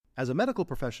As a medical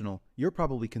professional, you're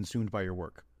probably consumed by your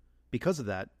work. Because of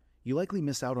that, you likely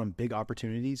miss out on big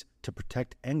opportunities to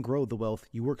protect and grow the wealth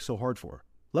you work so hard for.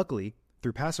 Luckily,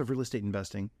 through passive real estate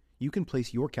investing, you can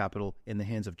place your capital in the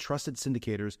hands of trusted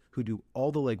syndicators who do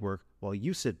all the legwork while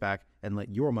you sit back and let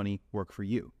your money work for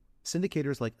you.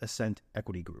 Syndicators like Ascent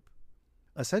Equity Group.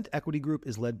 Ascent Equity Group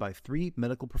is led by 3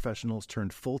 medical professionals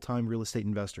turned full-time real estate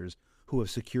investors who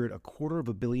have secured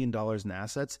 $250 million in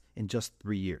assets in just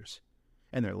 3 years.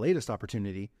 And their latest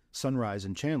opportunity, Sunrise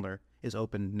in Chandler, is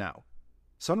open now.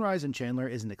 Sunrise in Chandler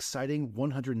is an exciting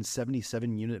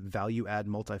 177-unit value-add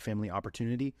multifamily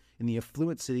opportunity in the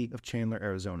affluent city of Chandler,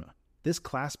 Arizona. This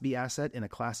Class B asset in a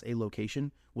Class A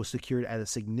location was secured at a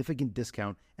significant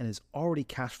discount and is already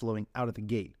cash flowing out of the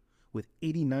gate, with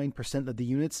 89% of the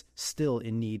units still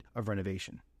in need of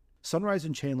renovation. Sunrise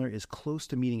in Chandler is close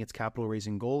to meeting its capital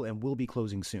raising goal and will be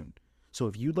closing soon. So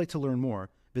if you'd like to learn more,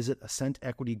 visit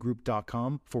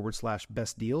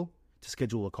ascentequitygroup.com/best deal to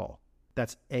schedule a call.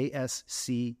 That's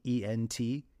ASCENT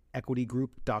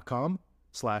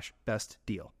equitygroup.com/best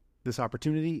deal. This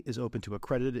opportunity is open to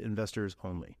accredited investors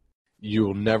only.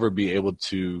 You'll never be able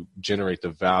to generate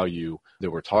the value that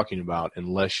we're talking about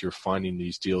unless you're finding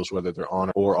these deals, whether they're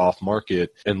on or off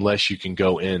market, unless you can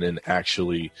go in and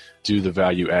actually do the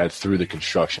value add through the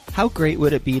construction. How great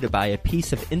would it be to buy a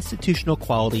piece of institutional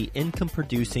quality income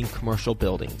producing commercial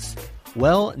buildings?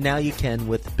 Well, now you can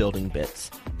with Building Bits.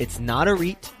 It's not a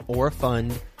REIT or a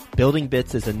fund. Building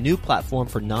Bits is a new platform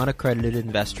for non-accredited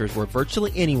investors where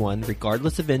virtually anyone,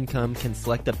 regardless of income, can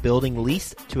select a building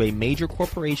leased to a major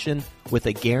corporation with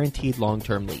a guaranteed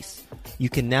long-term lease. You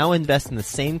can now invest in the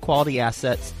same quality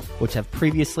assets which have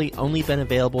previously only been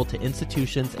available to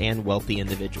institutions and wealthy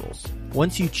individuals.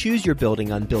 Once you choose your building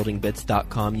on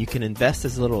buildingbits.com, you can invest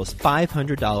as little as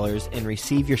 $500 and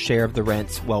receive your share of the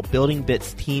rents while Building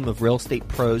Bits' team of real estate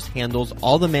pros handles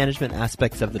all the management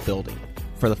aspects of the building.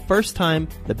 For the first time,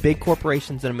 the big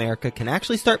corporations in America can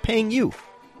actually start paying you.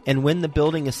 And when the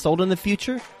building is sold in the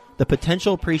future, the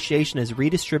potential appreciation is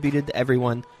redistributed to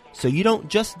everyone, so you don't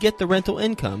just get the rental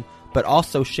income, but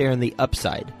also share in the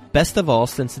upside. Best of all,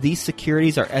 since these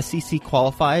securities are SEC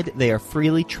qualified, they are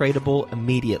freely tradable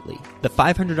immediately. The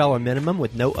 $500 minimum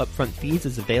with no upfront fees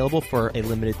is available for a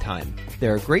limited time.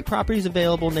 There are great properties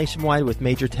available nationwide with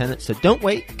major tenants, so don't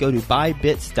wait. Go to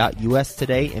buybits.us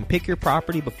today and pick your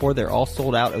property before they're all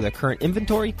sold out of their current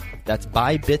inventory. That's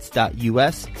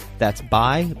buybits.us. That's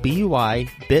buy, B-U-I,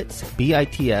 bits,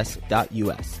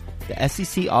 B-I-T-S.us. The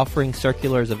SEC offering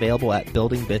circular is available at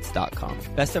buildingbits.com.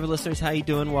 Best ever listeners, how you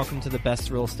doing? Welcome to the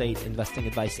best real estate investing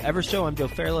advice ever show. I'm Joe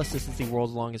Fairless. This is the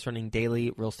world's longest running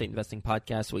daily real estate investing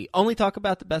podcast. We only talk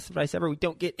about the best advice ever. We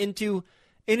don't get into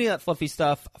any of that fluffy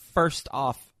stuff. First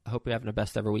off, I hope you're having a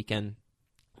best ever weekend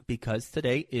because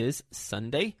today is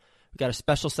Sunday. We got a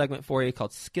special segment for you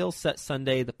called Skill Set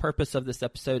Sunday. The purpose of this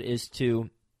episode is to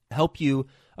help you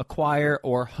acquire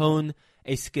or hone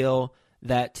a skill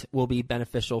that will be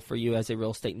beneficial for you as a real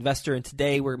estate investor. And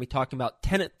today we're going to be talking about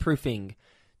tenant proofing.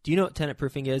 Do you know what tenant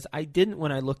proofing is? I didn't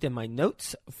when I looked in my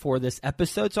notes for this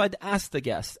episode, so I had to ask the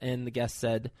guest. And the guest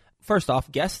said, first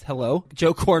off, guest, hello,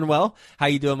 Joe Cornwell. How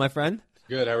you doing, my friend?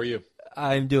 Good. How are you?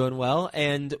 I'm doing well.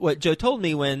 And what Joe told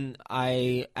me when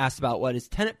I asked about what is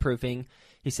tenant proofing,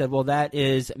 he said, well, that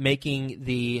is making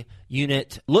the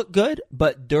unit look good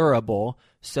but durable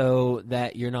so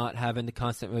that you're not having to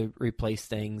constantly replace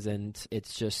things, and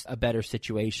it's just a better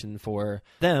situation for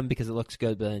them because it looks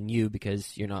good than you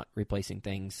because you're not replacing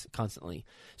things constantly.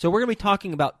 So we're going to be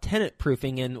talking about tenant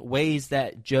proofing and ways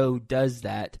that Joe does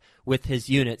that with his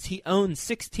units. He owns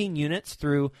 16 units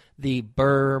through the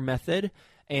BRRRR method,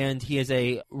 and he is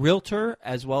a realtor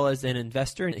as well as an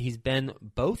investor. He's been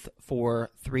both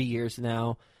for 3 years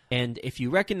now. And if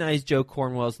you recognize Joe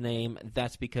Cornwell's name,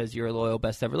 that's because you're a loyal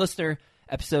best ever listener.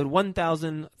 Episode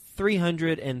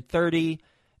 1330,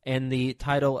 and the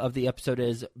title of the episode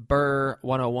is BRRRR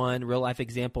 101, Real Life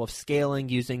Example of Scaling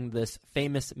Using This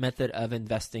Famous Method of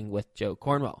Investing with Joe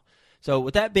Cornwell. So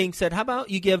with that being said, how about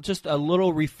you give just a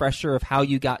little refresher of how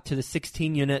you got to the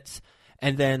 16 units,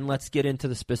 and then let's get into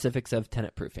the specifics of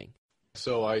tenant proofing.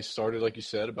 So I started, like you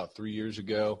said, about 3 years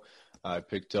ago. I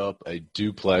picked up a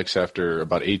duplex after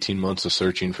about 18 months of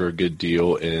searching for a good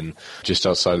deal in just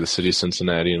outside of the city of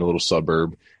Cincinnati in a little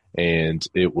suburb. And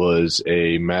it was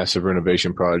a massive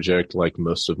renovation project like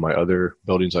most of my other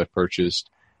buildings I've purchased.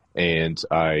 And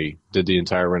I did the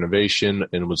entire renovation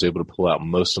and was able to pull out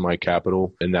most of my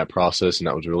capital in that process. And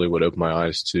that was really what opened my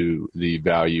eyes to the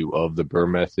value of the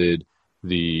BRRRR method,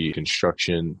 the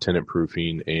construction, tenant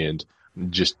proofing, and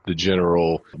just the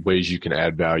general ways you can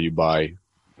add value by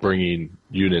bringing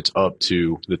units up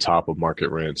to the top of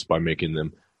market rents by making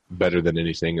them better than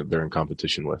anything that they're in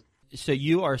competition with. So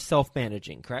you are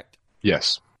self-managing, correct?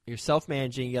 Yes. You're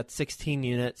self-managing, you got 16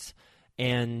 units,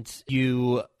 and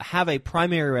you have a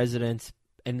primary residence,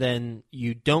 and then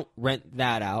you don't rent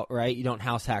that out, right? You don't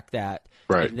house hack that.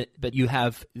 Right. But you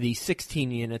have the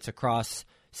 16 units across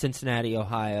Cincinnati,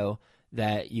 Ohio,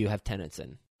 that you have tenants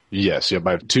in. Yes. Yep.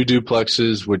 I have 2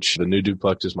 duplexes, which the new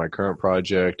duplex is my current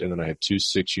project, and then I have 2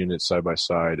 6-units side by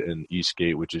side in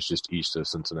Eastgate, which is just east of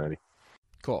Cincinnati.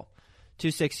 Cool. 2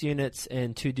 6-units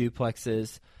and 2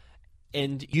 duplexes.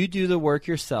 And you do the work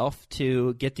yourself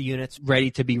to get the units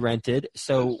ready to be rented.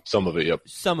 So some of it, yep.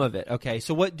 Some of it. Okay.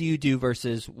 So what do you do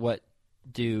versus what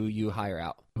do you hire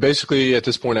out? Basically, at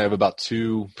this point, I have about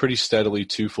 2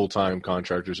 full-time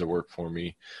contractors that work for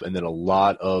me. And then a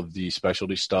lot of the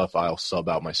specialty stuff I'll sub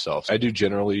out myself. I do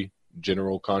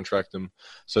general contract them,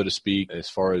 so to speak. As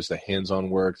far as the hands-on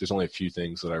work, there's only a few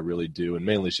things that I really do, and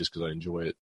mainly it's just because I enjoy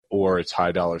it. Or it's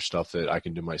high-dollar stuff that I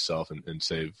can do myself and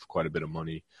save quite a bit of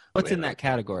money. What's in that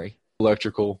category?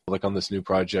 Electrical, like on this new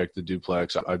project, the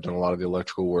duplex, I've done a lot of the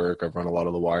electrical work. I've run a lot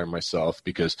of the wire myself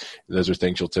because those are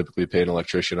things you'll typically pay an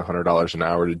electrician $100 an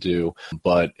hour to do.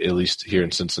 But at least here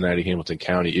in Cincinnati, Hamilton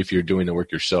County, if you're doing the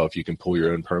work yourself, you can pull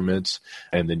your own permits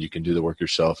and then you can do the work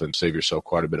yourself and save yourself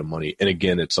quite a bit of money. And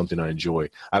again, it's something I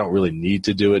enjoy. I don't really need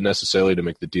to do it necessarily to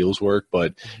make the deals work,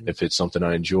 but if it's something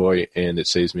I enjoy and it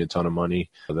saves me a ton of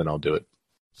money, then I'll do it.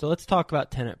 So let's talk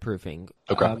about tenant proofing.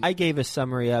 Okay. I gave a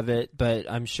summary of it, but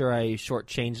I'm sure I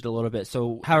shortchanged a little bit.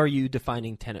 So how are you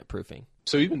defining tenant proofing?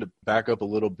 So even to back up a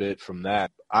little bit from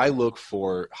that, I look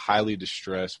for highly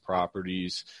distressed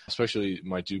properties, especially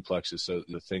my duplexes, so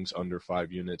the things under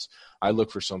 5 units. I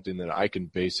look for something that I can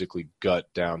basically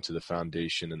gut down to the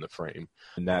foundation and the frame,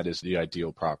 and that is the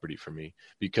ideal property for me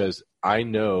because I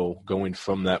know going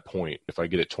from that point, if I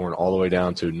get it torn all the way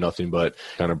down to nothing but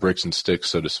kind of bricks and sticks,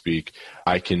 so to speak,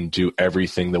 I can do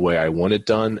everything the way I want it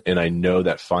done, and I know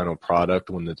that final product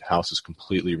when the house is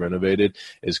completely renovated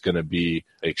is going to be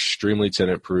extremely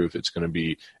tenant-proof. It's going to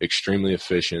be extremely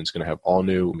efficient. It's going to have all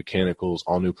new mechanicals,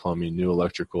 all new plumbing, new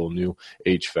electrical, new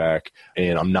HVAC,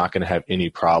 and I'm not going to have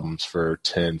any problems for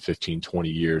 10, 15, 20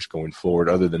 years going forward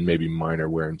other than maybe minor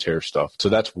wear and tear stuff. So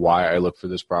that's why I look for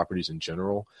those properties in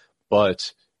general.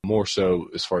 But more so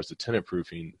as far as the tenant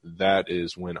proofing, that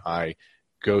is when I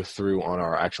go through on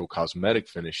our actual cosmetic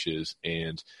finishes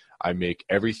and I make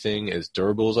everything as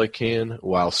durable as I can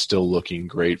while still looking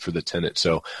great for the tenant.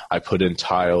 So I put in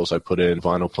tiles, I put in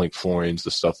vinyl plank floorings,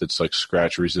 the stuff that's like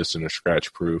scratch resistant or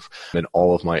scratch proof in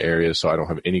all of my areas. So I don't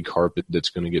have any carpet that's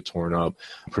going to get torn up.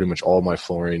 Pretty much all of my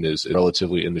flooring is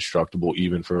relatively indestructible,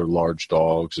 even for large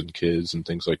dogs and kids and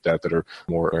things like that are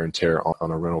more wear and tear on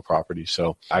a rental property.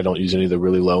 So I don't use any of the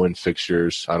really low end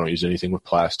fixtures. I don't use anything with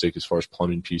plastic as far as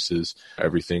plumbing pieces.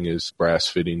 Everything is brass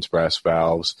fittings, brass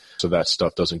valves. So that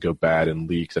stuff doesn't go bad and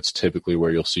leak. That's typically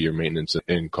where you'll see your maintenance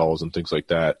and calls and things like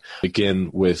that. Again,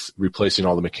 with replacing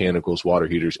all the mechanicals, water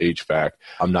heaters, HVAC,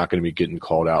 I'm not going to be getting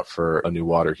called out for a new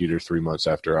water heater 3 months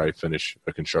after I finish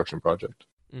a construction project.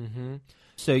 Mm-hmm.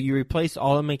 So you replace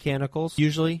all the mechanicals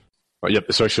usually? Yep,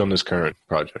 especially on this current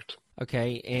project.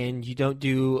 Okay, and you don't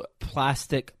do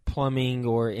plastic plumbing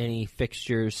or any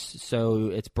fixtures, so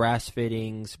it's brass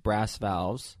fittings, brass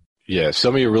valves. Yeah,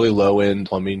 some of your really low-end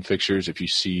plumbing fixtures, if you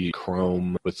see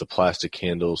chrome with the plastic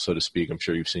handles, so to speak, I'm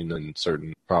sure you've seen in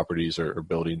certain properties or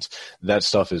buildings, that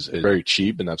stuff is very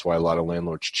cheap, and that's why a lot of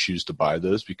landlords choose to buy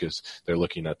those because they're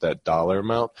looking at that dollar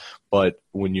amount. But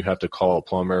when you have to call a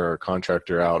plumber or a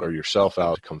contractor out or yourself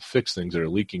out to come fix things that are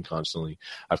leaking constantly,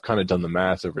 I've kind of done the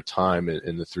math over time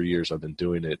in the 3 years I've been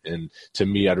doing it. And to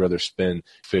me, I'd rather spend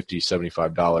 $50,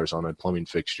 $75 on a plumbing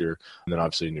fixture. And then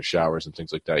obviously in your showers and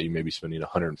things like that, you may be spending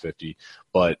 $150,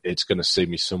 but it's going to save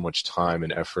me so much time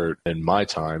and effort and my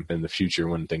time in the future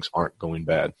when things aren't going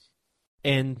bad.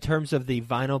 In terms of the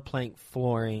vinyl plank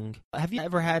flooring, have you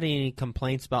ever had any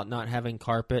complaints about not having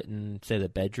carpet in, say, the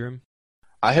bedroom?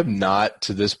 I have not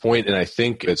to this point, and I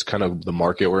think it's kind of the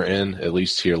market we're in, at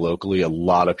least here locally. A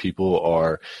lot of people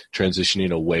are transitioning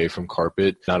away from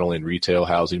carpet, not only in retail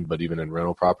housing, but even in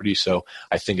rental property. So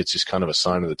I think it's just kind of a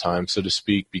sign of the time, so to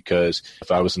speak, because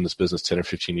if I was in this business 10 or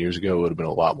 15 years ago, it would have been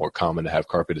a lot more common to have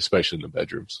carpet, especially in the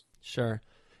bedrooms. Sure.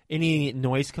 Any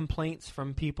noise complaints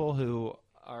from people who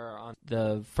are on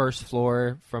the first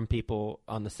floor from people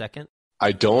on the second?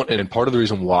 I don't, and part of the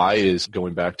reason why is,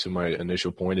 going back to my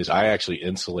initial point, is I actually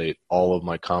insulate all of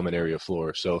my common area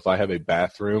floor. So if I have a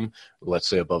bathroom, let's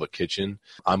say above a kitchen,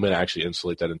 I'm going to actually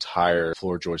insulate that entire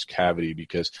floor joist cavity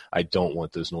because I don't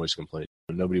want those noise complaints.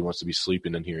 Nobody wants to be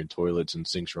sleeping in here in toilets and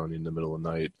sinks running in the middle of the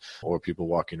night or people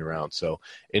walking around. So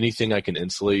anything I can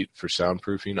insulate for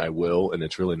soundproofing, I will, and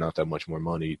it's really not that much more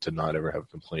money to not ever have a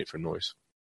complaint for noise.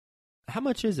 How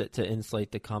much is it to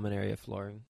insulate the common area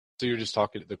flooring? So you're just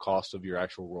talking the cost of your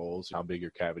actual rolls, how big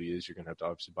your cavity is. You're going to have to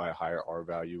obviously buy a higher R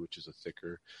value, which is a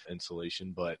thicker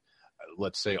insulation. But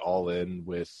let's say all in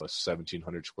with a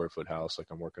 1,700 square foot house like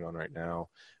I'm working on right now,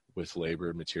 with labor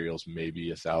and materials,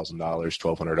 maybe $1,000,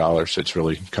 $1,200. It's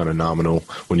really kind of nominal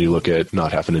when you look at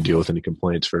not having to deal with any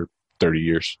complaints for 30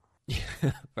 years.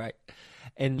 Right.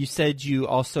 And you said you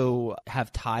also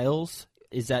have tiles.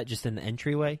 Is that just in the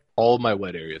entryway? All of my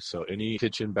wet areas. So any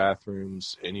kitchen,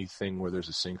 bathrooms, anything where there's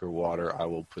a sink or water, I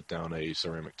will put down a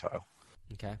ceramic tile.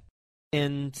 Okay.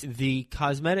 And the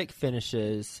cosmetic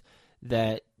finishes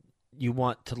that you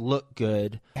want to look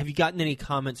good, have you gotten any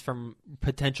comments from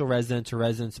potential residents or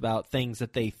residents about things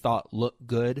that they thought looked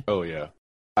good? Oh, yeah.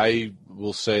 I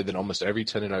will say that almost every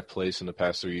tenant I've placed in the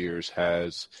past 3 years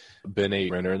has been a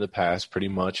renter in the past, pretty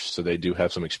much. So they do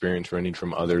have some experience renting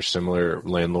from other similar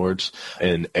landlords.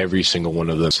 And every single one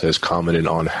of them has commented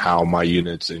on how my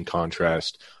units, in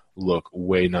contrast, look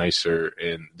way nicer,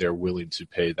 and they're willing to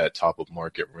pay that top of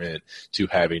market rent to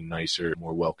have a nicer,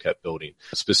 more well-kept building.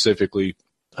 Specifically,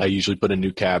 I usually put in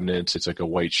new cabinets. It's like a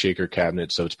white shaker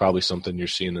cabinet, so it's probably something you're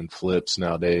seeing in flips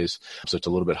nowadays. So it's a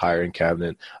little bit higher end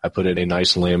cabinet. I put in a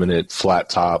nice laminate flat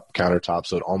top countertop,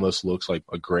 so it almost looks like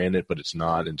a granite, but it's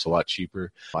not, and it's a lot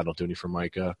cheaper. I don't do any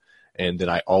Formica. And then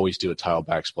I always do a tile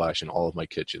backsplash in all of my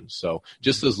kitchens. So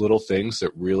just those little things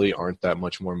that really aren't that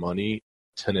much more money,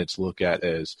 tenants look at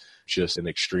as just an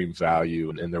extreme value,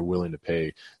 and they're willing to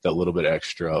pay that little bit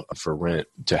extra for rent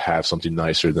to have something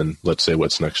nicer than, let's say,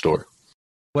 what's next door.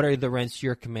 What are the rents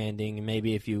you're commanding? And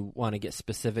maybe if you want to get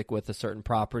specific with a certain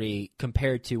property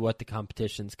compared to what the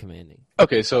competition's commanding.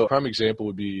 Okay, so a prime example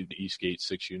would be the Eastgate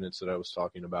 6 units that I was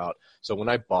talking about. So when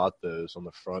I bought those on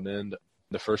the front end,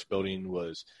 the first building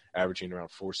was averaging around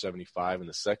 $475, and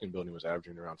the second building was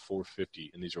averaging around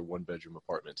 $450, and these are one-bedroom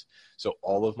apartments. So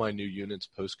all of my new units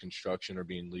post-construction are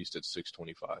being leased at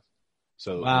 $625.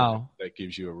 So wow. That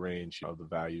gives you a range of the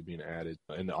value being added.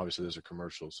 And obviously those are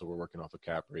commercials, so we're working off a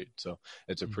cap rate. So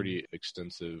it's a pretty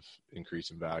extensive increase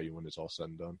in value when it's all said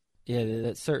and done. Yeah,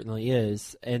 that certainly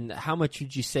is. And how much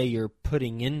would you say you're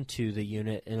putting into the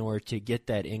unit in order to get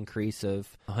that increase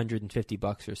of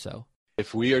 $150 or so?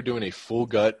 If we are doing a full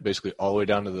gut, basically all the way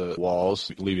down to the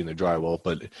walls, leaving the drywall,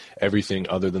 but everything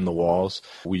other than the walls,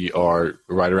 we are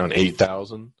right around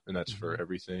 $8,000, and that's for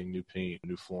everything: new paint,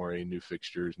 new flooring, new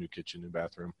fixtures, new kitchen, new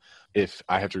bathroom. If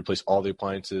I have to replace all the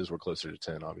appliances, we're closer to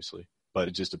 10, obviously, but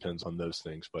it just depends on those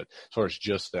things. But as far as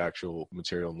just the actual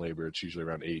material and labor, it's usually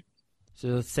around 8. So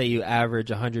let's say you average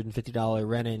 $150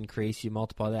 rent increase, you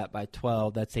multiply that by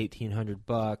 12, that's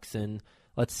 $1,800, and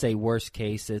let's say worst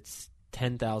case it's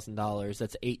 $10,000,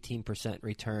 that's 18%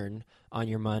 return on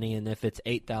your money, and if it's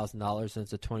 $8,000, then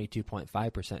it's a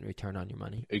 22.5% return on your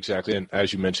money. Exactly, and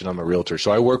as you mentioned, I'm a realtor,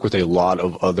 so I work with a lot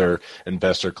of other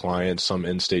investor clients, some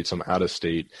in-state, some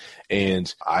out-of-state,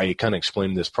 and I kind of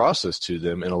explain this process to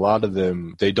them, and a lot of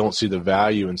them, they don't see the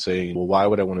value in saying, well, why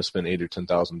would I want to spend $8,000 or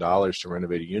 $10,000 to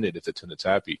renovate a unit if the tenant's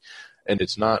happy? And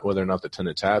it's not whether or not the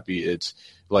tenant's happy, it's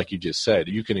like you just said,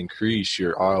 you can increase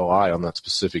your ROI on that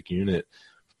specific unit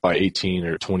by 18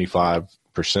 or 25%.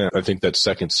 I think that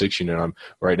second 6 unit,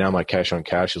 right now my cash on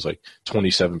cash is like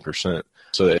 27%.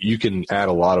 So that you can add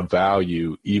a lot of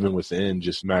value even within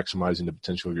just maximizing the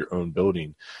potential of your own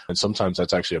building. And sometimes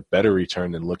that's actually a better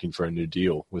return than looking for a new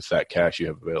deal with that cash you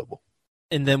have available.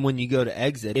 And then when you go to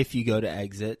exit, if you go to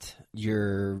exit,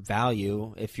 your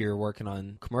value, if you're working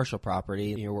on commercial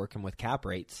property and you're working with cap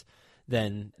rates,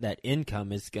 then that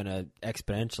income is going to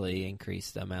exponentially increase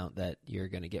the amount that you're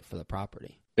going to get for the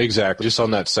property. Exactly. Just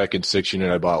on that second 6 unit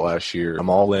I bought last year, I'm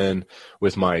all in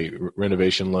with my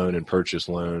renovation loan and purchase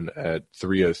loan at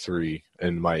 303,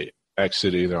 and my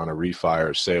exit either on a refi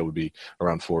or sale would be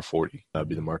around 440. That'd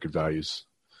be the market values.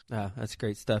 Oh, that's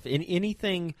great stuff.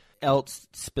 Anything else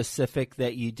specific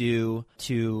that you do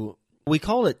to, we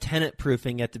call it tenant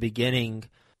proofing at the beginning,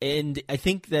 and I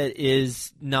think that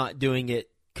is not doing it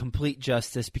complete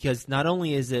justice, because not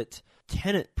only is it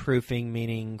tenant proofing,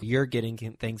 meaning you're getting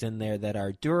things in there that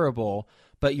are durable,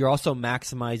 but you're also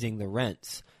maximizing the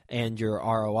rents and your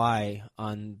ROI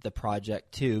on the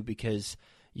project too, because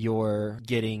you're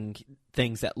getting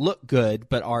things that look good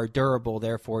but are durable,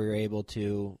 therefore you're able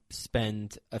to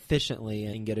spend efficiently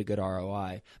and get a good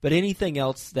ROI. But anything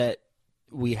else that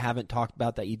we haven't talked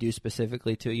about that you do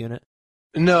specifically to a unit?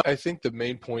 No, I think the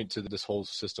main point to this whole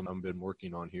system I've been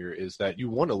working on here is that you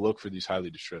want to look for these highly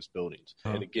distressed buildings.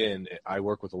 Oh. And again, I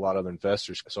work with a lot of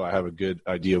investors, so I have a good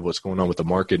idea of what's going on with the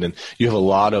market. And you have a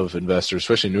lot of investors,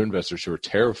 especially new investors, who are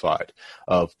terrified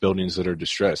of buildings that are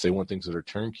distressed. They want things that are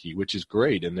turnkey, which is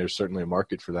great, and there's certainly a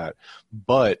market for that.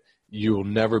 But you will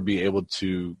never be able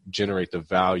to generate the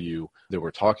value that we're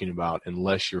talking about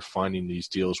unless you're finding these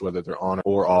deals, whether they're on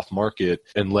or off market,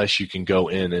 unless you can go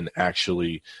in and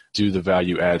actually do the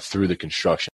value add through the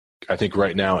construction. I think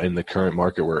right now in the current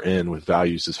market we're in, with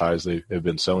values as high as they have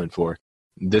been selling for,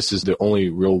 this is the only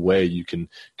real way you can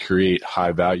create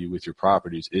high value with your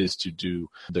properties, is to do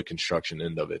the construction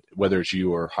end of it, whether it's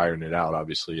you or hiring it out,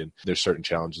 obviously. And there's certain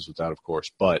challenges with that, of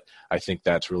course. But I think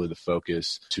that's really the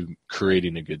focus to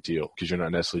creating a good deal, because you're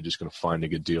not necessarily just going to find a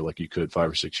good deal like you could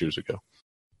 5 or 6 years ago.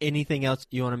 Anything else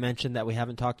you want to mention that we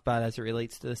haven't talked about as it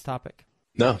relates to this topic?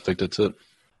 No, I think that's it.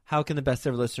 How can the best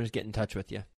ever listeners get in touch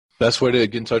with you? Best way to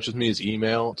get in touch with me is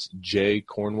email. It's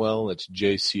jcornwell. That's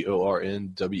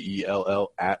JCORNWELL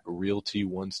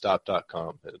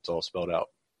 @realtyonestop.com. It's all spelled out.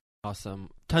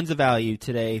 Awesome. Tons of value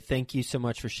today. Thank you so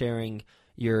much for sharing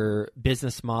your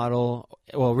business model,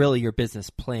 well, really your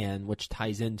business plan, which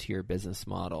ties into your business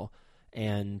model,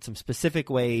 and some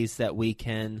specific ways that we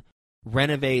can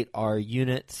renovate our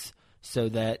units so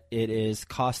that it is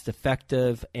cost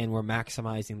effective and we're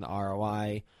maximizing the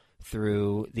ROI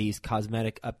through these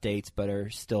cosmetic updates, but are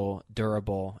still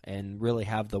durable and really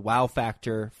have the wow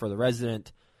factor for the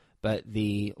resident, but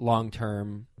the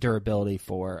long-term durability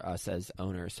for us as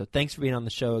owners. So thanks for being on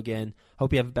the show again.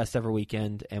 Hope you have the best ever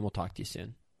weekend, and we'll talk to you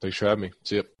soon. Thanks for having me.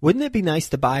 See you. Wouldn't it be nice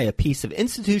to buy a piece of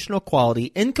institutional quality,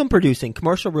 income-producing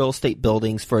commercial real estate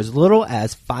buildings for as little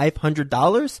as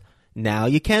 $500? Now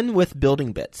you can with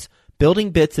Building Bits.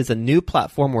 Building Bits is a new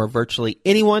platform where virtually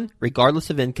anyone, regardless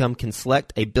of income, can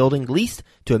select a building leased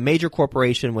to a major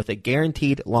corporation with a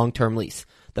guaranteed long-term lease.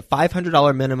 The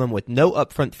 $500 minimum with no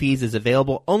upfront fees is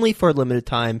available only for a limited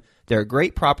time. There are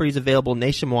great properties available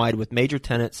nationwide with major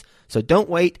tenants, so don't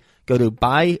wait. Go to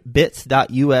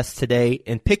buybits.us today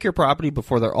and pick your property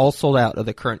before they're all sold out of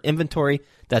the current inventory.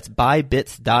 That's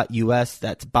buybits.us.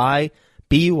 That's buy,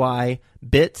 B-U-I,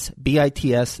 bits,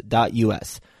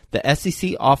 B-I-T-S.us. The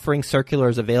SEC offering circular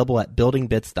is available at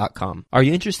buildingbits.com. Are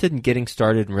you interested in getting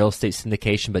started in real estate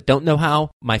syndication but don't know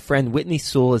how? My friend Whitney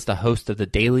Sewell is the host of the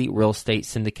Daily Real Estate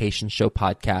Syndication Show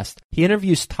podcast. He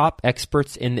interviews top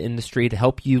experts in the industry to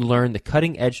help you learn the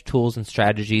cutting-edge tools and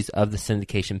strategies of the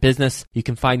syndication business. You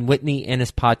can find Whitney and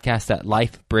his podcast at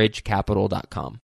lifebridgecapital.com.